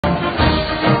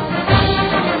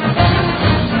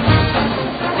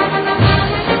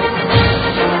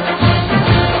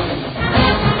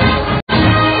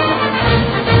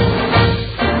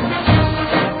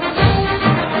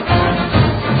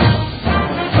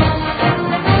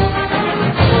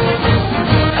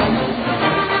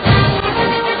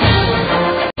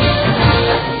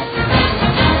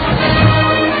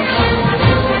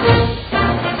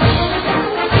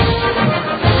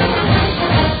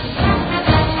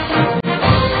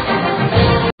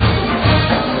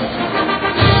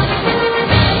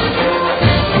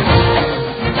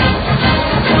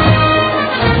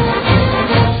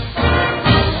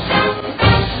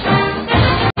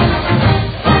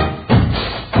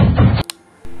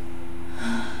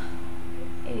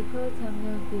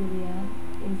Apotemnophilia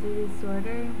is a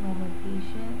disorder when a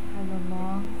patient has a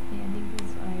long-standing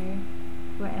desire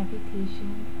for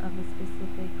amputation of a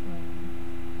specific limb.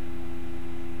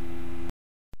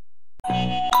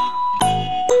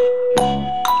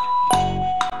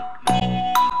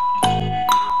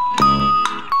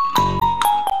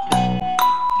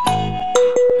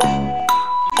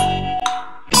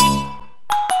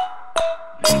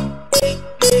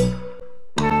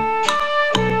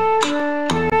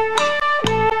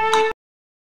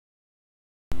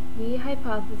 We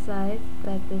hypothesize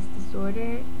that this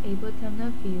disorder,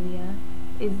 apotemnophilia,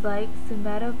 is like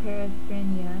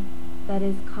somatoparaphrenia that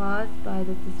is caused by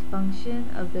the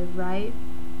dysfunction of the right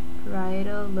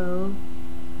parietal lobe,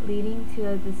 leading to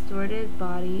a distorted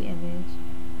body image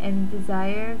and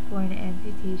desire for an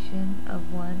amputation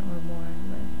of one or more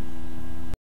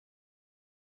limbs.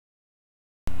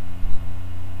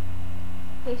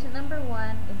 Patient number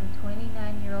 1 is a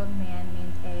 29-year-old man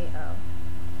named A.O.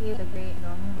 He has a great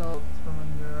normal results from a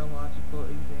neurological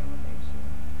examination.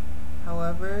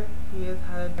 However, he has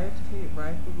had a diabetes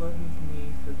right below his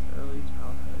knee since early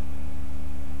childhood.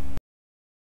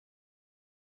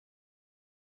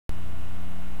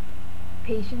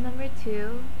 Patient number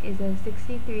 2 is a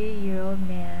 63-year-old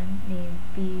man named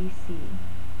B.C.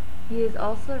 He is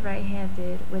also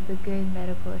right-handed with a good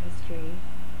medical history.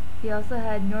 He also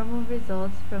had normal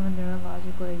results from a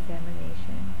neurological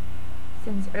examination.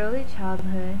 Since early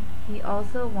childhood, he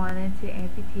also wanted to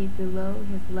amputate below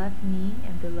his left knee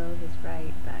and below his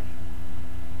right thigh.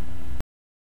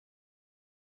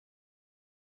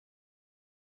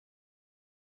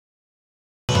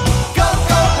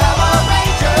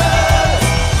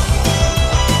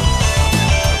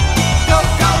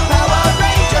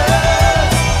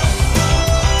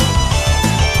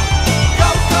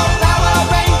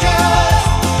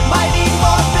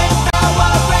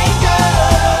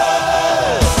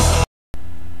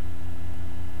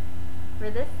 For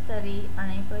this study on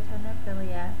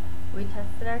apotemnophilia, we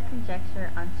tested our conjecture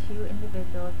on 2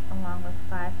 individuals along with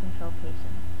 5 control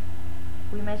patients.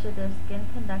 We measured their skin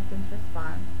conductance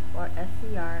response, or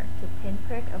SCR, to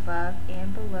pinprick above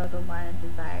and below the line of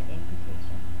desired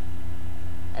amputation.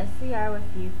 SCR was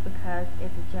used because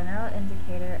it's a general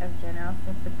indicator of general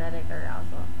sympathetic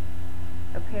arousal.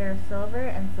 A pair of silver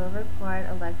and silver chloride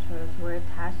electrodes were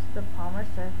attached to the palmar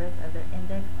surface of their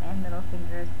index and middle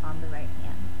fingers on the right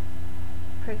hand.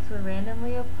 Pricks were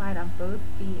randomly applied on both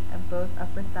feet and both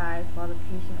upper thighs while the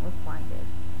patient was blinded.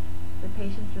 The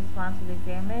patient's response was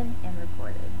examined and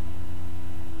reported.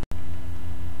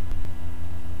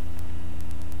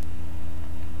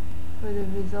 For the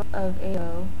result of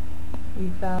AO,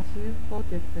 we found 2-fold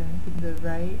difference in the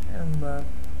right and left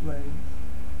legs.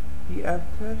 The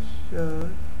F-test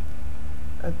showed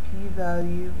a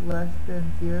p-value less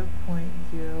than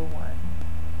 0.01.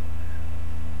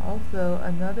 Also,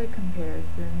 another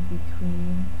comparison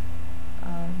between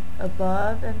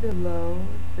above and below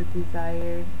the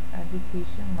desired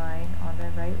amputation line on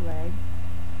the right leg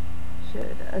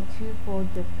showed a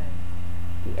 2-fold difference.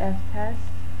 The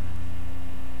F-test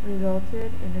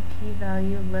resulted in a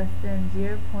p-value less than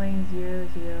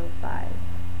 0.005.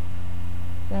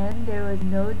 Then there was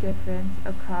no difference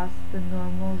across the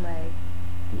normal leg.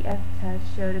 The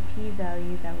F-test showed a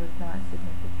p-value that was not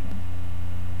significant.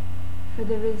 For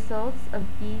the results of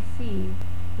BC,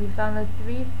 we found a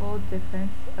 3-fold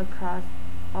difference across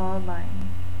all lines.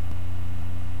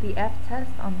 The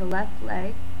F-test on the left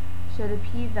leg showed a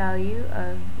p-value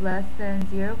of less than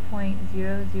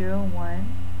 0.001,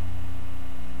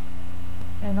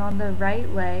 and on the right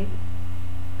leg,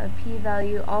 a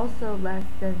p-value also less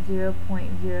than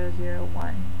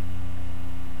 0.001.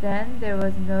 Then there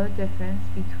was no difference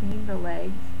between the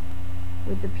legs,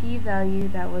 with a p-value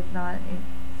that was not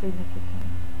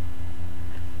significant.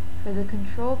 For the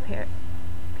control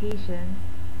patients,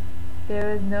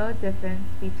 there was no difference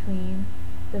between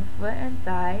the foot and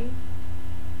thigh,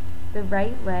 the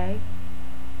right leg,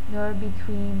 nor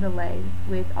between the legs,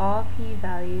 with all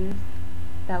p-values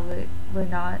that were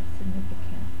not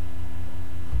significant.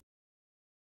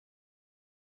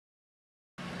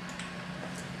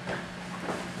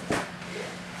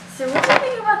 So what do you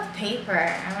think about the paper?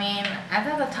 I mean, I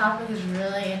thought the topic was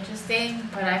really interesting,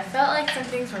 but I felt like some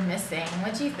things were missing.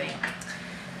 What do you think?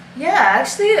 Yeah, I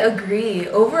actually agree.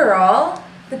 Overall,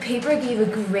 the paper gave a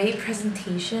great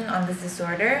presentation on this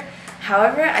disorder.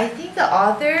 However, I think the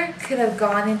author could have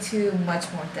gone into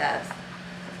much more depth.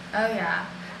 Oh yeah.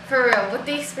 For real, with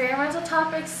the experimental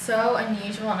topic so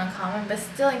unusual and uncommon, but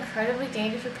still incredibly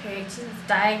dangerous for patients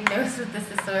diagnosed with this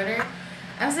disorder,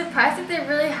 I'm surprised that there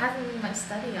really hasn't been much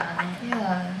study on it.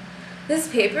 Yeah. This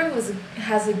paper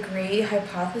has a great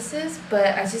hypothesis,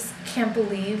 but I just can't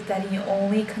believe that he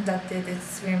only conducted this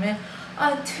experiment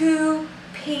on 2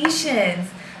 patients.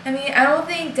 I mean, I don't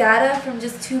think data from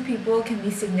just 2 people can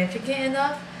be significant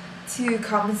enough to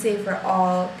compensate for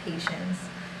all patients.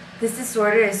 This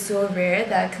disorder is so rare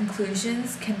that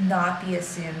conclusions cannot be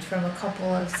assumed from a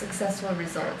couple of successful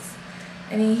results.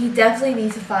 I mean, he definitely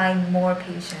needs to find more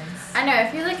patients. I know,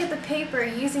 if you look at the paper,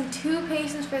 using 2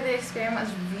 patients for the experiment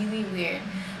is really weird.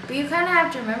 But you kind of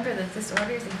have to remember that this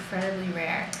disorder is incredibly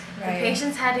rare. Right. The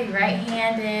patients had to be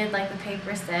right-handed, like the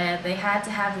paper said. They had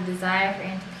to have the desire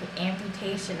for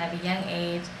amputation at a young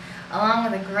age,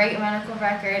 along with a great medical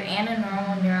record and a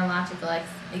normal neurological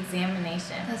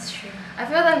examination. That's true. I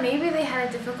feel that maybe they had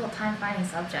a difficult time finding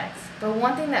subjects. But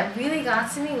one thing that really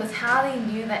got to me was how they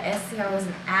knew that SCR was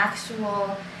an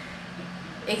actual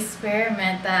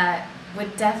experiment that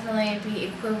would definitely be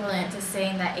equivalent to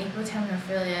saying that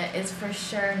apotemnophilia is for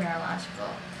sure neurological.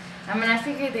 I mean, I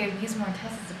figured they would use more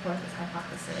tests to support this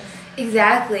hypothesis.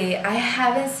 Exactly. I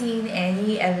haven't seen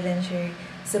any evidentiary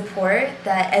support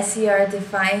that SCR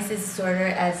defines this disorder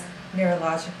as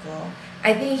neurological.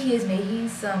 I think he is making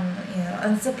some,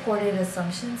 unsupported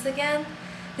assumptions again.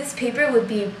 This paper would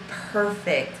be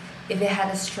perfect if it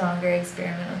had a stronger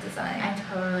experimental design. I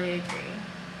totally agree.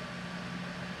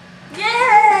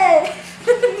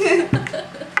 Yay!